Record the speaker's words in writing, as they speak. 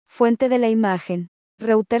Fuente de la imagen.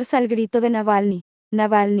 Reuters. Al grito de Navalny,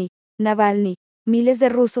 Navalny, Navalny, miles de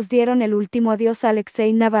rusos dieron el último adiós a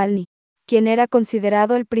Alexei Navalny, quien era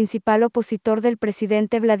considerado el principal opositor del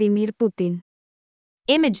presidente Vladimir Putin.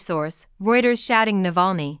 Image source, Reuters. Shouting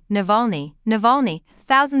Navalny, Navalny, Navalny.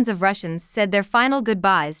 Thousands of Russians said their final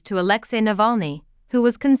goodbyes to Alexei Navalny, who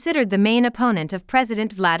was considered the main opponent of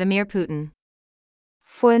President Vladimir Putin.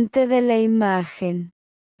 Fuente de la imagen.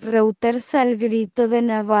 Reuters. Al grito de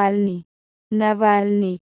Navalny,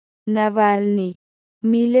 Navalny, Navalny.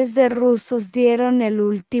 Miles de rusos dieron el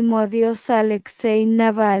último adiós a Alexei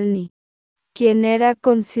Navalny, quien era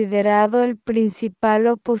considerado el principal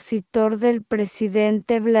opositor del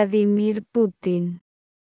presidente Vladimir Putin.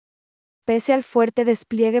 Pese al fuerte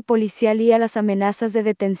despliegue policial y a las amenazas de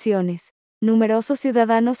detenciones, numerosos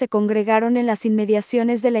ciudadanos se congregaron en las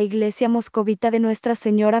inmediaciones de la iglesia moscovita de Nuestra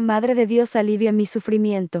Señora Madre de Dios alivia mi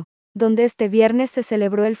sufrimiento, donde este viernes se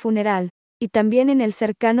celebró el funeral, y también en el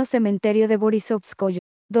cercano cementerio de Borisovskoye,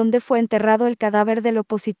 donde fue enterrado el cadáver del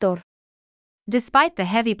opositor. Despite the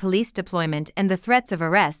heavy police deployment and the threats of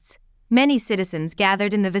arrests, many citizens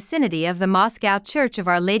gathered in the vicinity of the Moscow Church of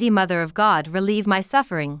Our Lady Mother of God Relieve My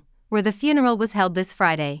Suffering, where the funeral was held this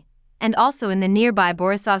Friday, and also in the nearby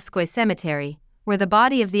Borisovskoye Cemetery, where the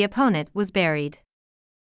body of the opponent was buried.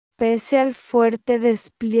 Pese al fuerte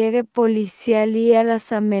despliegue policial y a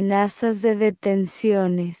las amenazas de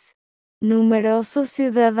detenciones, numerosos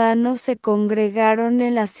ciudadanos se congregaron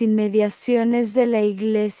en las inmediaciones de la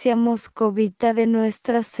iglesia moscovita de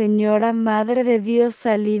Nuestra Señora Madre de Dios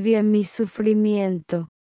alivia mi sufrimiento,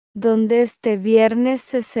 donde este viernes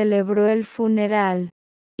se celebró el funeral,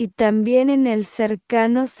 y también en el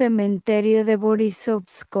cercano cementerio de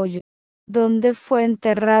Borisovskoye, donde fue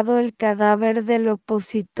enterrado el cadáver del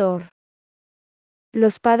opositor.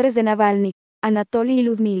 Los padres de Navalny, Anatoly y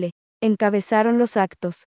Ludmila, encabezaron los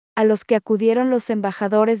actos, a los que acudieron los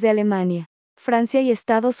embajadores de Alemania, Francia y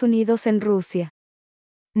Estados Unidos en Rusia.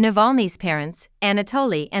 Navalny's parents,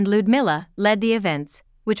 Anatoly and Ludmila, led the events,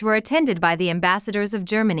 which were attended by the ambassadors of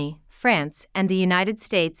Germany, France, and the United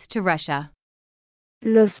States to Russia.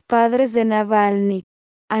 Los padres de Navalny,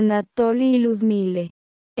 Anatoly y Ludmila,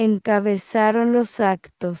 encabezaron los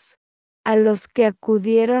actos, a los que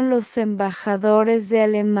acudieron los embajadores de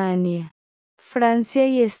Alemania, Francia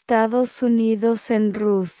y Estados Unidos en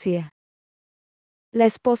Rusia. La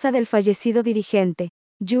esposa del fallecido dirigente,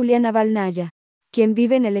 Yulia Navalnaya, quien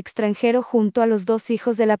vive en el extranjero junto a los dos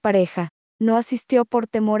hijos de la pareja, no asistió por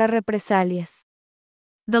temor a represalias.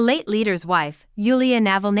 The late leader's wife, Yulia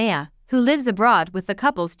Navalnaya, who lives abroad with the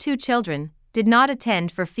couple's 2 children, did not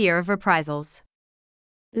attend for fear of reprisals.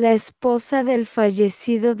 La esposa del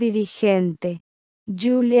fallecido dirigente,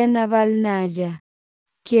 Yulia Navalnaya,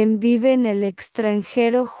 quien vive en el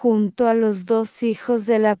extranjero junto a los dos hijos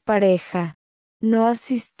de la pareja, no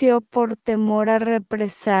asistió por temor a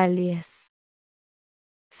represalias.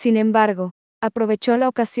 Sin embargo, aprovechó la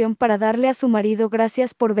ocasión para darle a su marido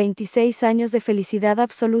gracias por 26 años de felicidad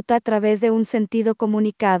absoluta a través de un sentido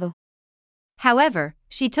comunicado. However,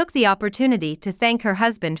 she took the opportunity to thank her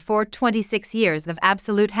husband for 26 years of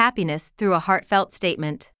absolute happiness through a heartfelt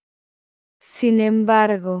statement. Sin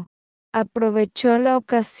embargo, aprovechó la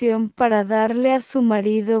ocasión para darle a su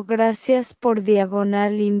marido gracias por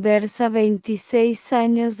diagonal inversa 26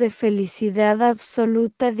 años de felicidad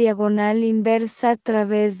absoluta diagonal inversa a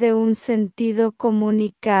través de un sentido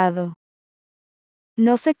comunicado.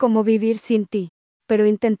 No sé cómo vivir sin ti, pero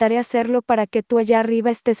intentaré hacerlo para que tú allá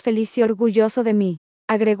arriba estés feliz y orgulloso de mí,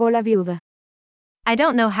 agregó la viuda. I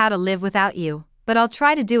don't know how to live without you, but I'll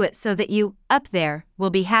try to do it so that you, up there, will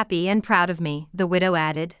be happy and proud of me, the widow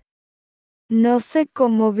added. No sé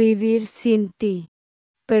cómo vivir sin ti,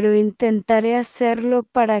 pero intentaré hacerlo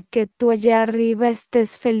para que tú allá arriba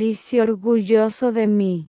estés feliz y orgulloso de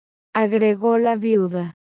mí, agregó la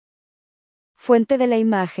viuda. Fuente de la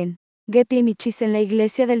imagen. Getty Images. En la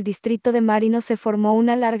iglesia del distrito de Marino se formó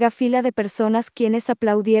una larga fila de personas quienes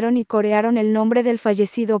aplaudieron y corearon el nombre del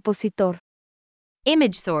fallecido opositor.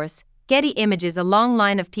 Image source, Getty Images. A long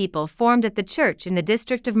line of people formed at the church in the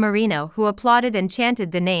district of Marino who applauded and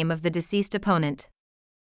chanted the name of the deceased opponent.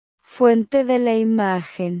 Fuente de la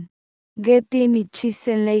imagen. Getty Images.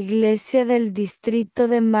 En la iglesia del distrito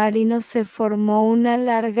de Marino se formó una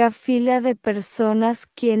larga fila de personas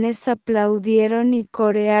quienes aplaudieron y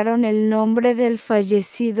corearon el nombre del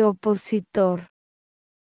fallecido opositor.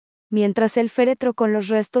 Mientras el féretro con los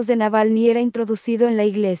restos de Navalny era introducido en la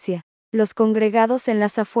iglesia, los congregados en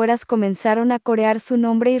las afueras comenzaron a corear su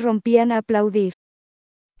nombre y rompían a aplaudir.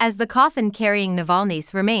 As the coffin carrying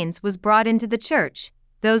Navalny's remains was brought into the church,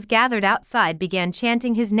 those gathered outside began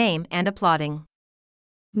chanting his name and applauding.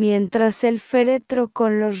 mientras el féretro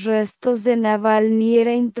con los restos de Navalny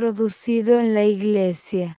era introducido en la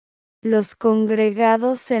iglesia. Los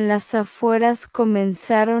congregados en las afueras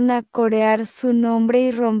comenzaron a corear su nombre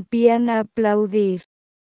y rompían a aplaudir.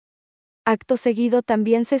 Acto seguido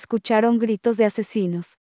también se escucharon gritos de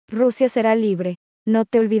asesinos. Rusia será libre, no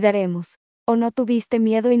te olvidaremos. O no tuviste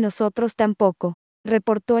miedo y nosotros tampoco,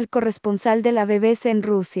 reportó el corresponsal de la BBC en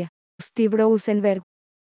Rusia, último.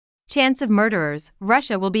 Chance of murderers,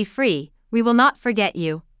 Russia will be free, we will not forget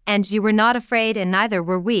you, and you were not afraid and neither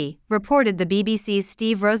were we, reported the BBC's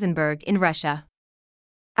Steve Rosenberg in Russia.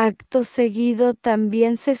 Acto seguido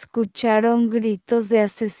también se escucharon gritos de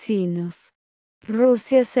asesinos.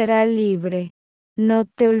 Rusia será libre, no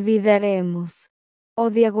te olvidaremos. O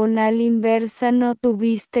diagonal inversa, no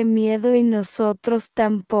tuviste miedo y nosotros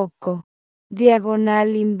tampoco.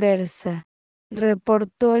 Diagonal inversa,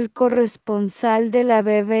 reportó el corresponsal de la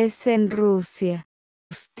BBC en Rusia,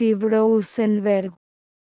 Steve Rosenberg.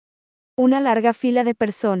 Una larga fila de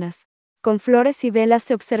personas, con flores y velas,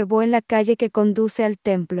 se observó en la calle que conduce al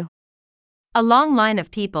templo. A long line of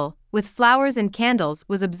people, with flowers and candles,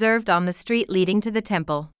 was observed on the street leading to the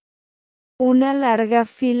temple. Una larga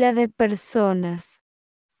fila de personas,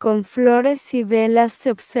 con flores y velas,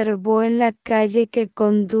 se observó en la calle que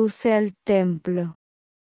conduce al templo.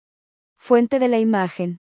 Fuente de la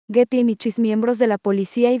imagen. Getty Images. Miembros de la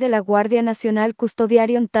policía y de la Guardia Nacional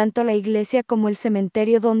custodiaron tanto la iglesia como el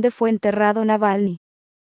cementerio donde fue enterrado Navalny.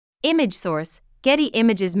 Image source, Getty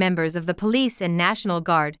Images. Members of the police and National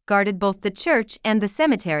Guard guarded both the church and the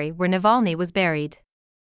cemetery where Navalny was buried.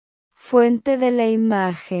 Fuente de la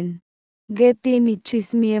imagen. Getty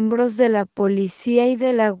Images. Miembros de la policía y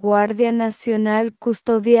de la Guardia Nacional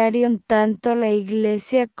custodiaron tanto la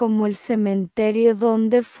iglesia como el cementerio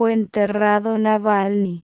donde fue enterrado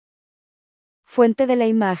Navalny. Fuente de la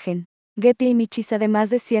imagen. Getty Images. Además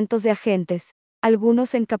de cientos de agentes,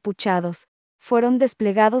 algunos encapuchados, fueron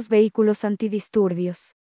desplegados vehículos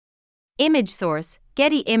antidisturbios. Image source,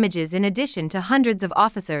 Getty Images. In addition to hundreds of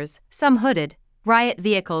officers, some hooded, riot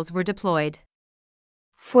vehicles were deployed.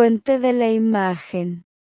 Fuente de la imagen.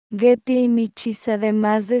 Getty Images.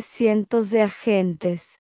 Además de cientos de agentes,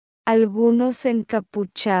 algunos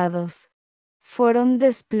encapuchados, fueron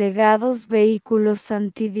desplegados vehículos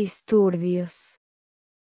antidisturbios.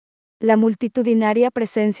 La multitudinaria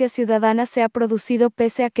presencia ciudadana se ha producido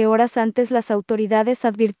pese a que horas antes las autoridades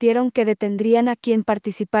advirtieron que detendrían a quien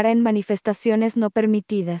participara en manifestaciones no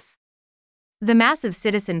permitidas. The massive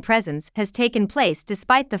citizen presence has taken place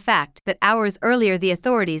despite the fact that hours earlier the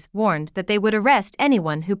authorities warned that they would arrest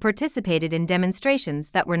anyone who participated in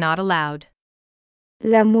demonstrations that were not allowed.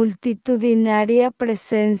 La multitudinaria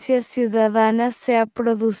presencia ciudadana se ha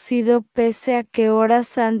producido pese a que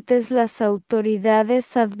horas antes las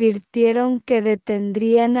autoridades advirtieron que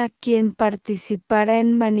detendrían a quien participara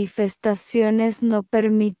en manifestaciones no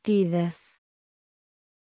permitidas.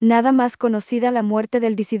 Nada más conocida la muerte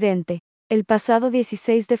del disidente. El pasado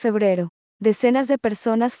 16 de febrero, decenas de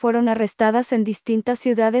personas fueron arrestadas en distintas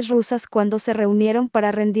ciudades rusas cuando se reunieron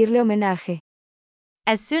para rendirle homenaje.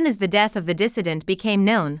 As soon as the death of the dissident became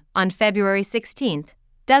known, on February 16,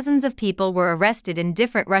 dozens of people were arrested in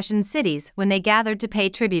different Russian cities when they gathered to pay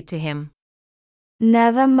tribute to him.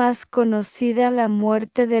 Nada más conocida la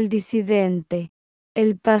muerte del disidente.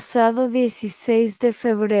 El pasado 16 de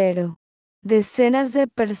febrero, decenas de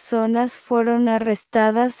personas fueron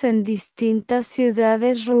arrestadas en distintas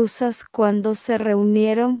ciudades rusas cuando se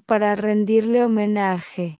reunieron para rendirle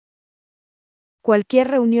homenaje. Cualquier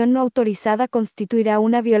reunión no autorizada constituirá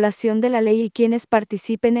una violación de la ley y quienes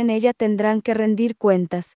participen en ella tendrán que rendir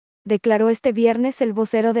cuentas, declaró este viernes el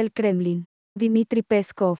vocero del Kremlin, Dmitry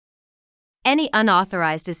Peskov. Any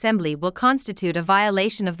unauthorized assembly will constitute a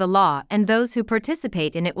violation of the law and those who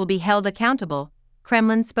participate in it will be held accountable,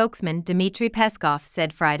 Kremlin spokesman Dmitry Peskov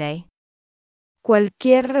said Friday.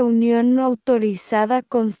 Cualquier reunión no autorizada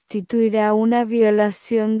constituirá una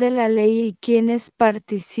violación de la ley y quienes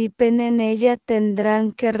participen en ella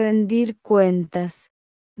tendrán que rendir cuentas,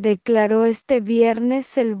 declaró este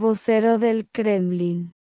viernes el vocero del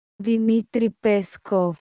Kremlin, Dmitry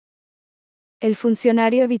Peskov. El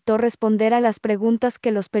funcionario evitó responder a las preguntas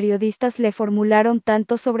que los periodistas le formularon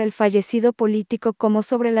tanto sobre el fallecido político como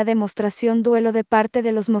sobre la demostración duelo de parte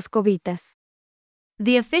de los moscovitas.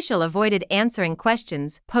 The official avoided answering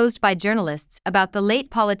questions posed by journalists about the late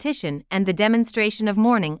politician and the demonstration of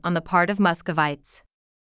mourning on the part of Muscovites.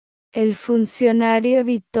 El funcionario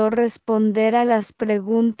evitó responder a las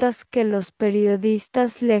preguntas que los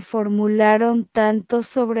periodistas le formularon tanto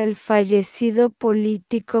sobre el fallecido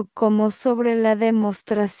político como sobre la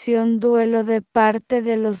demostración duelo de parte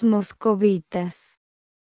de los moscovitas.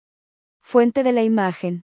 Fuente de la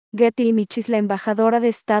imagen. Getty Images, la embajadora de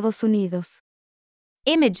Estados Unidos.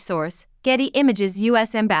 Image source, Getty Images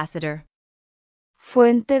U.S. Ambassador.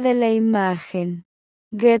 Fuente de la imagen.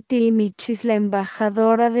 Getty Images, la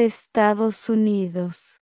embajadora de Estados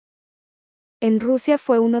Unidos. En Rusia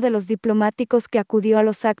fue uno de los diplomáticos que acudió a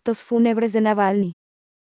los actos fúnebres de Navalny.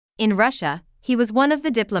 In Russia, he was one of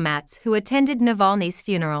the diplomats who attended Navalny's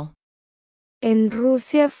funeral. En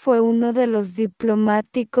Rusia fue uno de los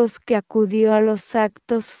diplomáticos que acudió a los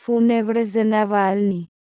actos fúnebres de Navalny.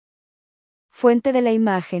 Fuente de la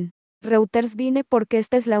imagen. Reuters. Vine porque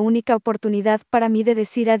esta es la única oportunidad para mí de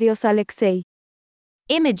decir adiós a Alexei.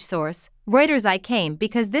 Image source, Reuters. I came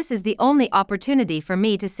because this is the only opportunity for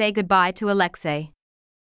me to say goodbye to Alexei.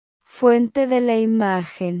 Fuente de la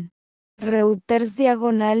imagen. Reuters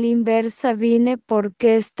 /inversa. Vine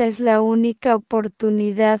porque esta es la única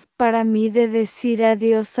oportunidad para mí de decir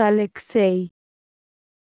adiós a Alexei.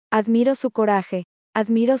 Admiro su coraje,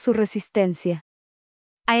 admiro su resistencia.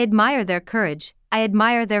 I admire their courage, I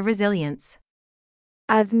admire their resilience.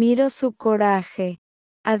 Admiro su coraje,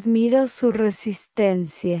 admiro su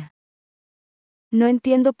resistencia. No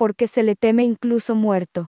entiendo por qué se le teme incluso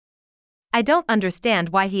muerto. I don't understand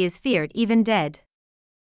why he is feared even dead.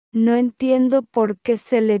 No entiendo por qué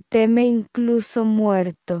se le teme incluso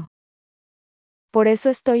muerto. Por eso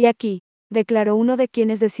estoy aquí, declaró uno de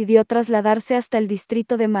quienes decidió trasladarse hasta el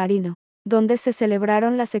distrito de Marino, donde se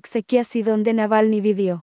celebraron las exequias y donde Navalny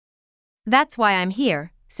vivió. That's why I'm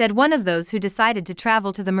here, said one of those who decided to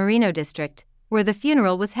travel to the Merino district, where the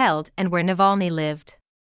funeral was held and where Navalny lived.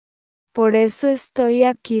 Por eso estoy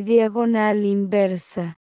aquí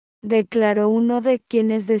 /inversa, declaró uno de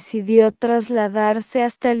quienes decidió trasladarse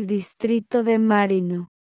hasta el distrito de Marino,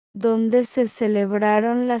 donde se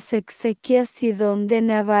celebraron las exequias y donde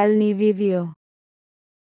Navalny vivió.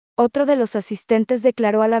 Otro de los asistentes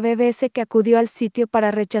declaró a la BBC que acudió al sitio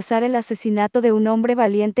para rechazar el asesinato de un hombre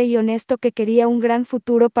valiente y honesto que quería un gran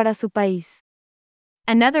futuro para su país.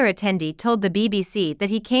 Another attendee told the BBC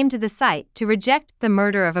that he came to the site to reject the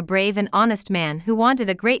murder of a brave and honest man who wanted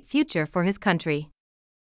a great future for his country.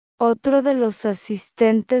 Otro de los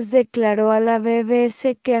asistentes declaró a la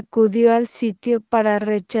BBC que acudió al sitio para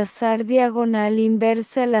rechazar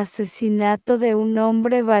 /inversa el asesinato de un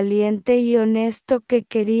hombre valiente y honesto que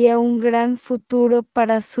quería un gran futuro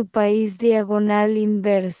para su país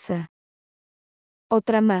 /inversa.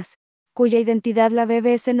 Otra más, cuya identidad la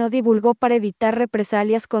BBC no divulgó para evitar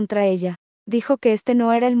represalias contra ella, dijo que este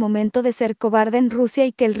no era el momento de ser cobarde en Rusia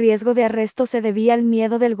y que el riesgo de arresto se debía al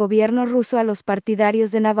miedo del gobierno ruso a los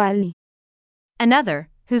partidarios de Navalny. Another,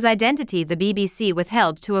 whose identity the BBC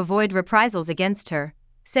withheld to avoid reprisals against her,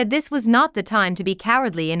 said this was not the time to be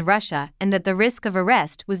cowardly in Russia and that the risk of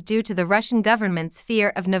arrest was due to the Russian government's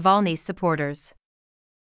fear of Navalny's supporters.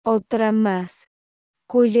 Otra más,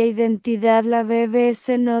 cuya identidad la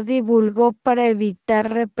BBC no divulgó para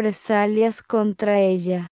evitar represalias contra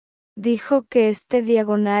ella, dijo que este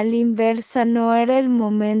 /inversa no era el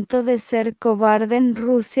momento de ser cobarde en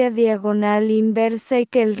Rusia /inversa y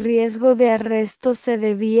que el riesgo de arresto se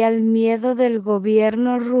debía al miedo del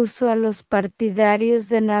gobierno ruso a los partidarios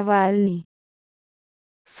de Navalny.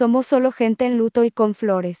 Somos solo gente en luto y con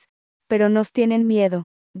flores, pero nos tienen miedo,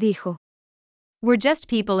 dijo. We're just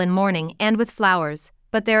people in mourning and with flowers,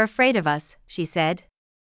 but they're afraid of us, she said.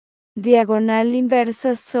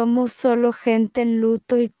 /inversa. Somos solo gente en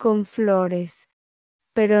luto y con flores,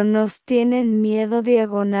 pero nos tienen miedo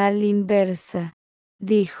 /inversa,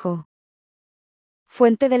 dijo.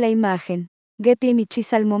 Fuente de la imagen. Getty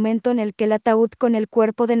Images. Al momento en el que el ataúd con el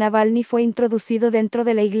cuerpo de Navalny fue introducido dentro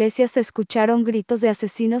de la iglesia se escucharon gritos de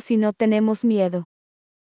asesinos y no tenemos miedo.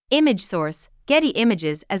 Image source, Getty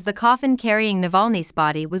Images. As the coffin carrying Navalny's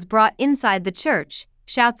body was brought inside the church,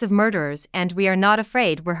 shouts of murderers and we are not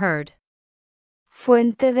afraid were heard.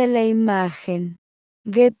 Fuente de la imagen.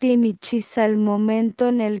 Getty Images. Al momento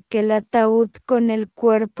en el que el ataúd con el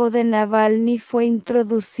cuerpo de Navalny fue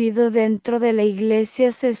introducido dentro de la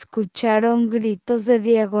iglesia se escucharon gritos de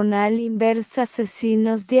 /inversa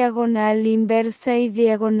asesinos /inversa y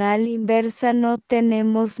 /inversa no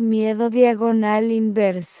tenemos miedo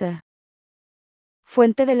 /inversa.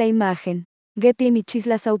 Fuente de la imagen. Getty Images.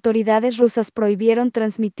 Las autoridades rusas prohibieron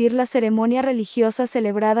transmitir la ceremonia religiosa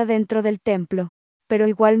celebrada dentro del templo, pero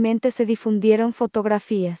igualmente se difundieron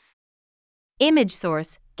fotografías. Image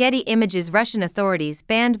source, Getty Images. Russian authorities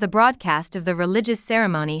banned the broadcast of the religious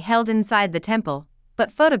ceremony held inside the temple,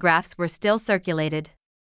 but photographs were still circulated.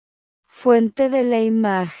 Fuente de la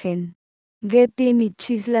imagen. Getty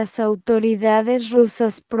Images. Las autoridades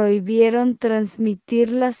rusas prohibieron transmitir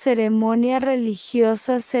la ceremonia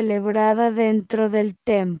religiosa celebrada dentro del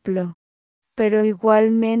templo, pero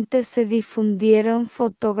igualmente se difundieron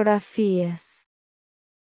fotografías.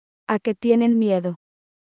 ¿A qué tienen miedo?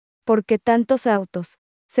 ¿Por qué tantos autos?,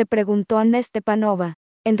 se preguntó Anna Stepanova,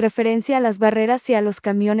 en referencia a las barreras y a los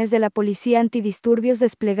camiones de la policía antidisturbios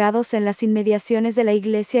desplegados en las inmediaciones de la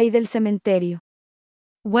iglesia y del cementerio.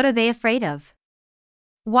 What are they afraid of?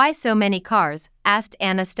 Why so many cars? Asked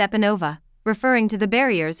Anna Stepanova, referring to the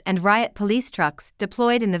barriers and riot police trucks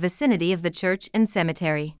deployed in the vicinity of the church and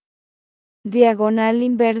cemetery. Diagonal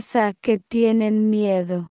inversa, ¿a qué tienen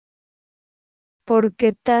miedo? ¿Por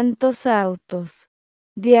qué tantos autos?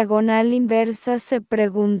 Diagonal inversa, se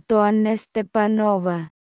preguntó Anna Stepanova,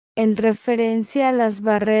 en referencia a las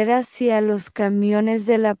barreras y a los camiones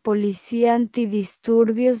de la policía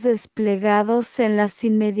antidisturbios desplegados en las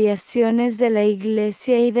inmediaciones de la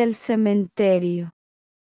iglesia y del cementerio.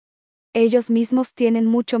 Ellos mismos tienen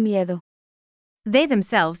mucho miedo. They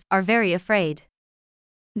themselves are very afraid.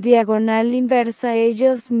 Diagonal inversa,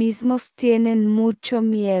 ellos mismos tienen mucho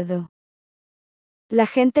miedo. La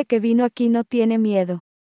gente que vino aquí no tiene miedo.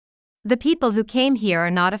 The people who came here are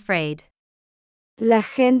not afraid. La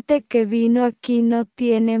gente que vino aquí no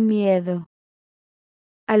tiene miedo.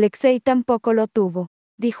 Alexei tampoco lo tuvo,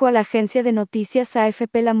 dijo a la agencia de noticias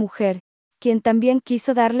AFP la mujer, quien también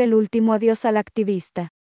quiso darle el último adiós al activista.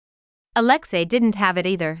 Alexei didn't have it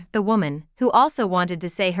either, the woman, who also wanted to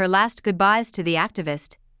say her last goodbyes to the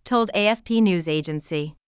activist, told AFP news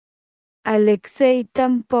agency. Alexei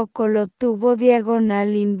tampoco lo tuvo,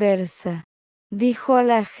 diagonal inversa, dijo a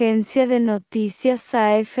la agencia de noticias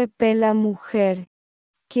AFP la mujer,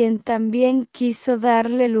 quien también quiso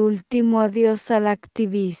darle el último adiós al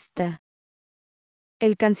activista.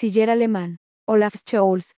 El canciller alemán, Olaf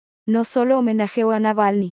Scholz, no solo homenajeó a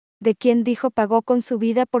Navalny, de quien dijo pagó con su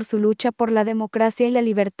vida por su lucha por la democracia y la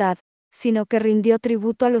libertad, sino que rindió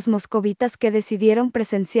tributo a los moscovitas que decidieron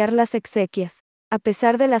presenciar las exequias, a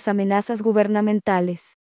pesar de las amenazas gubernamentales.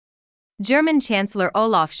 German Chancellor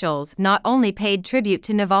Olaf Scholz not only paid tribute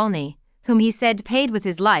to Navalny, whom he said paid with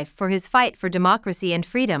his life for his fight for democracy and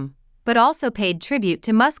freedom, but also paid tribute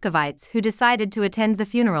to Muscovites who decided to attend the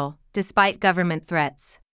funeral, despite government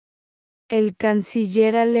threats. El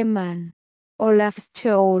canciller alemán, Olaf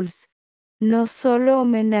Scholz, no solo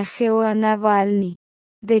homenajeó a Navalny,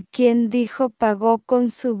 de quien dijo pagó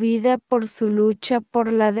con su vida por su lucha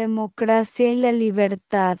por la democracia y la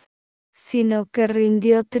libertad, sino que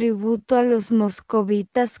rindió tributo a los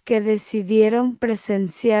moscovitas que decidieron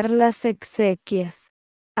presenciar las exequias,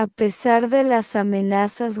 a pesar de las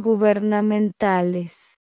amenazas gubernamentales.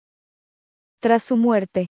 Tras su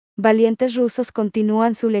muerte, valientes rusos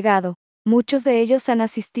continúan su legado. Muchos de ellos han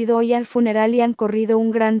asistido hoy al funeral y han corrido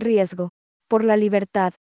un gran riesgo, por la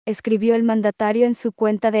libertad, escribió el mandatario en su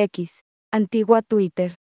cuenta de X, antigua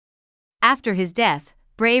Twitter. After his death,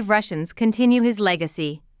 brave Russians continue his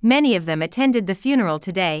legacy. Many of them attended the funeral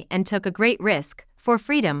today and took a great risk, for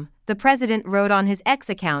freedom, the president wrote on his X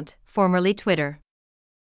account, formerly Twitter.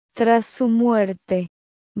 Tras su muerte,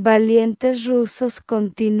 valientes rusos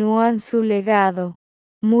continúan su legado.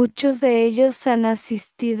 Muchos de ellos han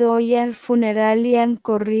asistido hoy al funeral y han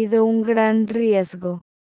corrido un gran riesgo,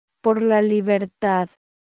 por la libertad,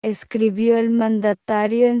 escribió el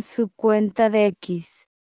mandatario en su cuenta de X,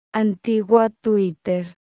 antigua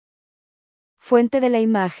Twitter. Fuente de la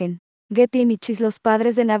imagen, Getty Images. Los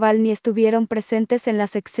padres de Navalny estuvieron presentes en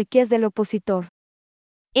las exequias del opositor.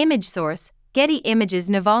 Image source, Getty Images.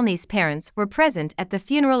 Navalny's parents were present at the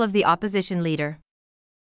funeral of the opposition leader.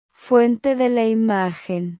 Fuente de la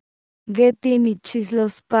imagen, Getty Images.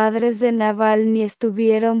 Los padres de Navalny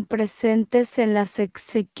estuvieron presentes en las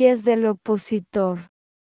exequias del opositor.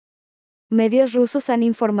 Medios rusos han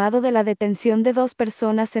informado de la detención de 2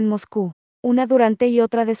 personas en Moscú, una durante y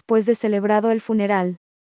otra después de celebrado el funeral.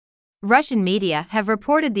 Russian media have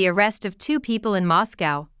reported the arrest of 2 people in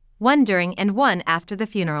Moscow, one during and one after the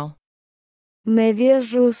funeral.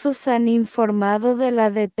 Medios rusos han informado de la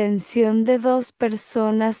detención de 2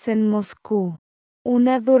 personas en Moscú,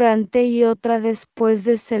 una durante y otra después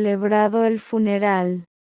de celebrado el funeral.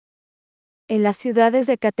 En las ciudades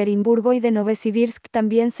de Ekaterimburgo y de Novosibirsk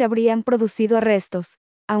también se habrían producido arrestos,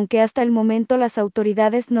 aunque hasta el momento las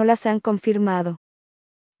autoridades no las han confirmado.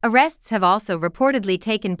 Arrests have also reportedly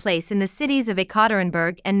taken place in the cities of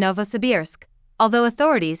Ekaterinburg and Novosibirsk, although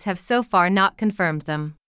authorities have so far not confirmed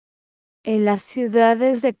them. En las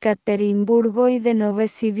ciudades de Ekaterimburgo y de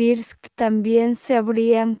Novosibirsk también se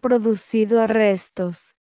habrían producido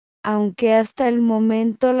arrestos, aunque hasta el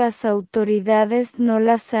momento las autoridades no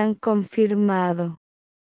las han confirmado.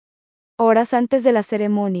 Horas antes de la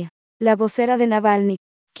ceremonia, la vocera de Navalny,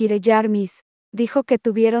 Kire Yarmys, dijo que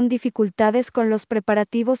tuvieron dificultades con los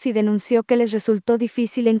preparativos y denunció que les resultó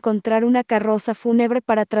difícil encontrar una carroza fúnebre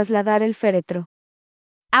para trasladar el féretro.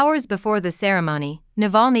 Hours before the ceremony,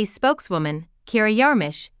 Navalny's spokeswoman, Kira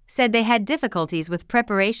Yarmish, said they had difficulties with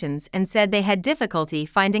preparations and said they had difficulty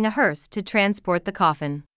finding a hearse to transport the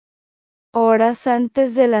coffin. Horas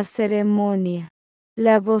antes de la ceremonia,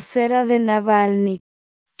 la vocera de Navalny,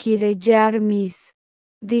 Kira Yarmish,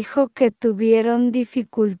 dijo que tuvieron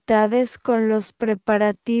dificultades con los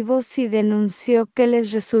preparativos y denunció que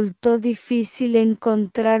les resultó difícil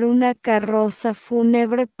encontrar una carroza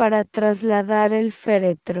fúnebre para trasladar el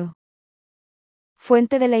féretro.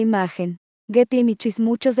 Fuente de la imagen. Getty Images.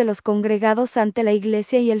 Muchos de los congregados ante la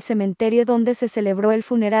iglesia y el cementerio donde se celebró el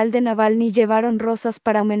funeral de Navalny llevaron rosas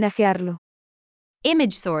para homenajearlo.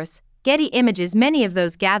 Image source, Getty Images. Many of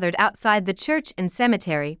those gathered outside the church and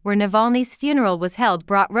cemetery where Navalny's funeral was held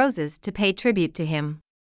brought roses to pay tribute to him.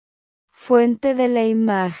 Fuente de la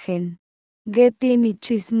imagen. Getty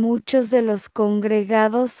Images. Muchos de los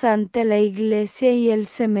congregados ante la iglesia y el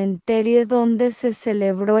cementerio donde se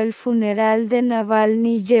celebró el funeral de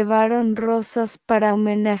Navalny llevaron rosas para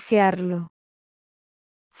homenajearlo.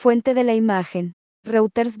 Fuente de la imagen.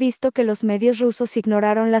 Reuters. Visto que los medios rusos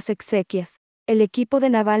ignoraron las exequias, el equipo de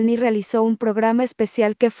Navalny realizó un programa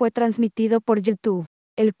especial que fue transmitido por YouTube,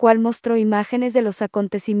 el cual mostró imágenes de los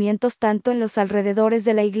acontecimientos tanto en los alrededores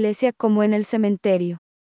de la iglesia como en el cementerio.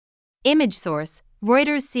 Image source,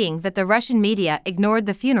 Reuters. Seeing that the Russian media ignored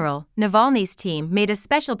the funeral, Navalny's team made a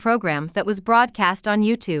special program that was broadcast on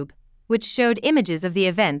YouTube, which showed images of the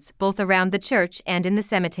events both around the church and in the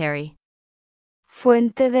cemetery.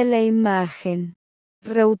 Fuente de la imagen.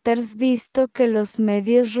 Reuters. Visto que los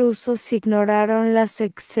medios rusos ignoraron las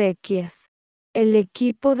exequias, el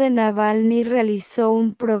equipo de Navalny realizó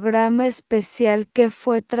un programa especial que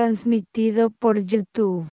fue transmitido por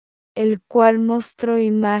YouTube, el cual mostró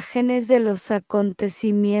imágenes de los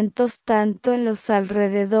acontecimientos tanto en los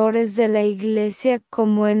alrededores de la iglesia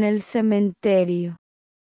como en el cementerio.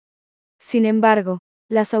 Sin embargo,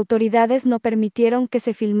 las autoridades no permitieron que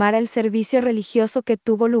se filmara el servicio religioso que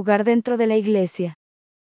tuvo lugar dentro de la iglesia.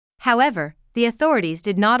 However, the authorities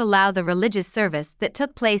did not allow the religious service that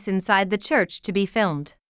took place inside the church to be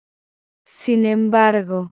filmed. Sin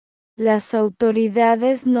embargo, las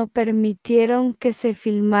autoridades no permitieron que se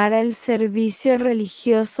filmara el servicio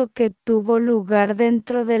religioso que tuvo lugar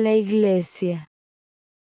dentro de la iglesia.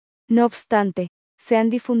 No obstante, se han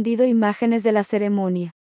difundido imágenes de la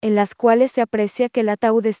ceremonia, en las cuales se aprecia que el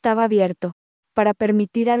ataúd estaba abierto, para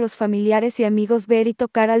permitir a los familiares y amigos ver y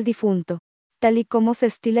tocar al difunto, tal y como se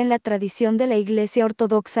estila en la tradición de la Iglesia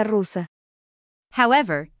Ortodoxa rusa.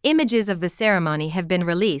 However, images of the ceremony have been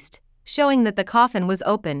released, showing that the coffin was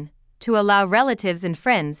open, to allow relatives and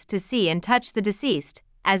friends to see and touch the deceased,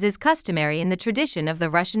 as is customary in the tradition of the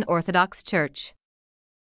Russian Orthodox Church.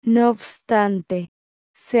 No obstante,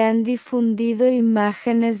 se han difundido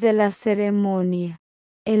imágenes de la ceremonia,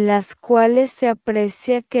 en las cuales se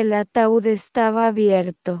aprecia que el ataúd estaba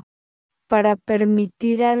abierto, para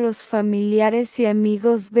permitir a los familiares y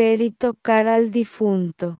amigos ver y tocar al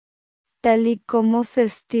difunto, tal y como se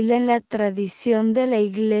estila en la tradición de la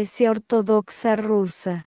Iglesia Ortodoxa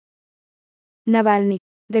rusa. Navalny,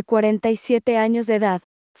 de 47 años de edad,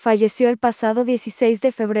 falleció el pasado 16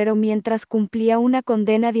 de febrero mientras cumplía una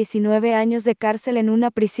condena a 19 años de cárcel en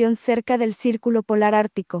una prisión cerca del círculo polar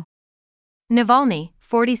ártico. Navalny,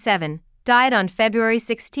 47, died on February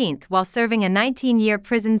 16 while serving a 19-year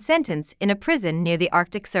prison sentence in a prison near the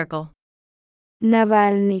Arctic Circle.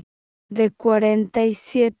 Navalny, de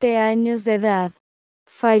 47 años de edad,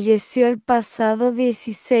 falleció el pasado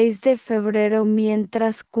 16 de febrero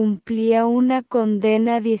mientras cumplía una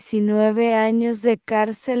condena a 19 años de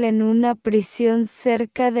cárcel en una prisión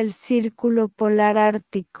cerca del círculo polar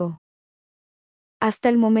ártico. Hasta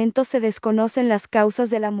el momento se desconocen las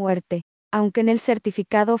causas de la muerte, aunque en el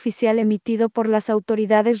certificado oficial emitido por las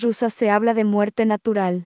autoridades rusas se habla de muerte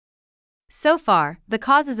natural. So far, the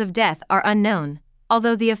causes of death are unknown,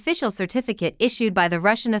 although the official certificate issued by the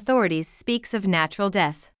Russian authorities speaks of natural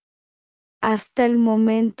death. Hasta el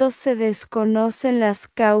momento se desconocen las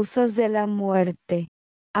causas de la muerte,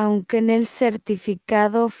 aunque en el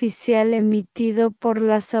certificado oficial emitido por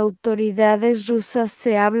las autoridades rusas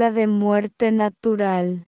se habla de muerte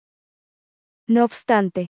natural. No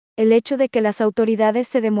obstante, el hecho de que las autoridades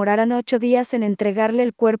se demoraran 8 días en entregarle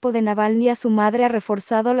el cuerpo de Navalny a su madre ha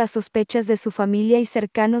reforzado las sospechas de su familia y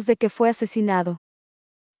cercanos de que fue asesinado.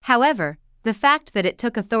 However, the fact that it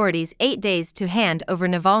took authorities 8 days to hand over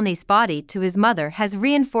Navalny's body to his mother has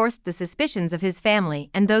reinforced the suspicions of his family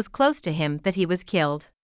and those close to him that he was killed.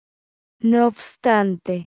 No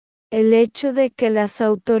obstante, El hecho de que las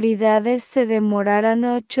autoridades se demoraran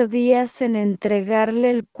 8 días en entregarle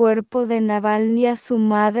el cuerpo de Navalny a su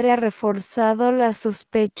madre ha reforzado las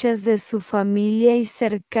sospechas de su familia y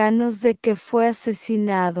cercanos de que fue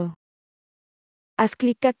asesinado. Haz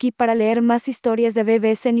clic aquí para leer más historias de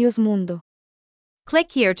BBC News Mundo. Click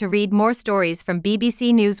here to read more stories from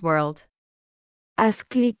BBC News World. Haz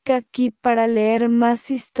clic aquí para leer más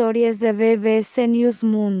historias de BBC News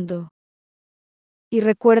Mundo. Y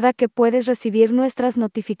recuerda que puedes recibir nuestras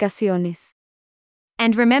notificaciones.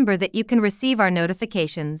 And remember that you can receive our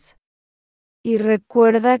notifications. Y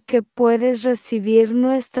recuerda que puedes recibir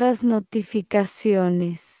nuestras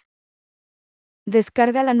notificaciones.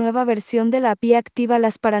 Descarga la nueva versión de la app y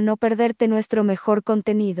actívalas para no perderte nuestro mejor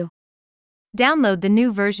contenido. Download the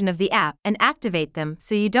new version of the app and activate them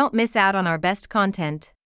so you don't miss out on our best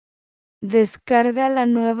content. Descarga la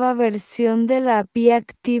nueva versión de la app y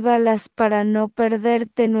actívalas para no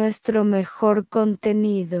perderte nuestro mejor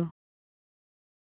contenido.